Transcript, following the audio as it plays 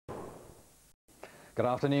Good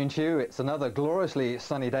afternoon to you. It's another gloriously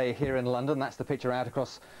sunny day here in London. That's the picture out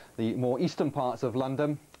across the more eastern parts of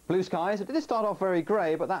London. Blue skies. It did start off very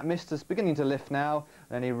grey, but that mist is beginning to lift now.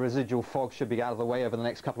 Any residual fog should be out of the way over the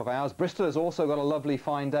next couple of hours. Bristol has also got a lovely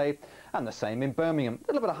fine day, and the same in Birmingham. A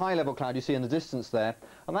little bit of high-level cloud you see in the distance there,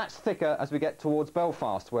 and that's thicker as we get towards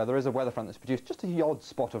Belfast, where there is a weather front that's produced just a odd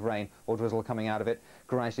spot of rain or drizzle coming out of it,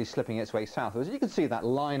 gradually slipping its way southwards. You can see that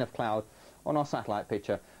line of cloud on our satellite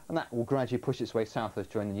picture, and that will gradually push its way southwards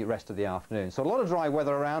during the rest of the afternoon. So a lot of dry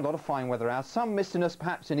weather around, a lot of fine weather out, some mistiness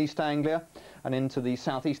perhaps in East Anglia and into the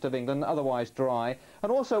southeast of England, otherwise dry.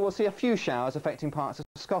 And also we'll see a few showers affecting parts of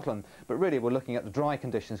Scotland, but really we're looking at the dry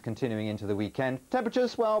conditions continuing into the weekend.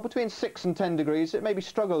 Temperatures, well, between 6 and 10 degrees. It maybe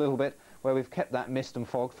struggle a little bit where we've kept that mist and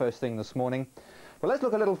fog first thing this morning. But let's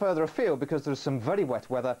look a little further afield, because there's some very wet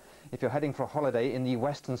weather if you're heading for a holiday in the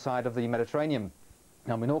western side of the Mediterranean.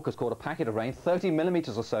 Now, Menorca's caught a packet of rain, 30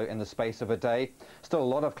 millimetres or so in the space of a day. Still a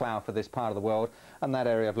lot of cloud for this part of the world, and that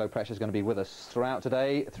area of low pressure is going to be with us throughout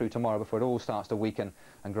today, through tomorrow, before it all starts to weaken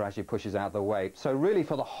and gradually pushes out the way. So really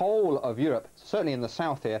for the whole of Europe, certainly in the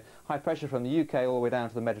south here, high pressure from the UK all the way down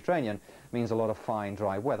to the Mediterranean means a lot of fine,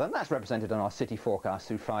 dry weather. And that's represented on our city forecast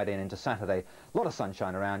through Friday and into Saturday. A lot of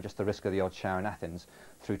sunshine around, just the risk of the odd shower in Athens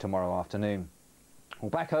through tomorrow afternoon. Well,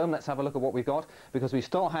 back home, let's have a look at what we've got, because we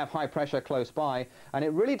still have high pressure close by, and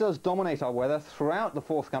it really does dominate our weather throughout the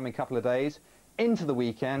forthcoming couple of days, into the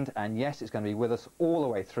weekend, and yes, it's going to be with us all the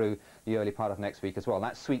way through the early part of next week as well.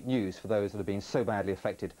 That's sweet news for those that have been so badly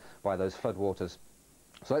affected by those floodwaters.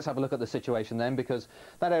 So let's have a look at the situation then, because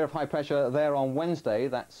that area of high pressure there on Wednesday,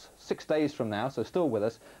 that's 6 days from now, so still with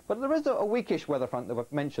us. But there is a weakish weather front that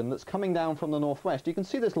I've mentioned that's coming down from the northwest. You can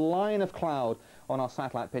see this line of cloud on our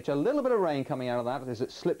satellite picture. A little bit of rain coming out of that as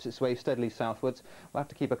it slips its way steadily southwards. We'll have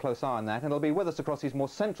to keep a close eye on that, and it'll be with us across these more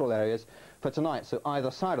central areas for tonight. So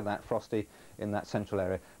either side of that, frosty in that central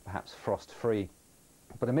area, perhaps frost-free.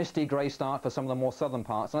 But a misty grey start for some of the more southern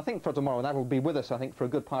parts, and I think for tomorrow that will be with us, I think, for a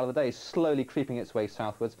good part of the day, slowly creeping its way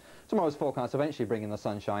southwards. Tomorrow's forecast eventually bringing the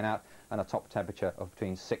sunshine out, and a top temperature of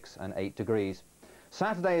between 6 and 8 degrees.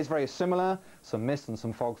 Saturday is very similar, some mist and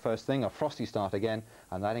some fog first thing, a frosty start again,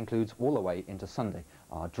 and that includes all the way into Sunday,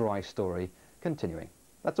 our dry story continuing.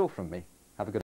 That's all from me.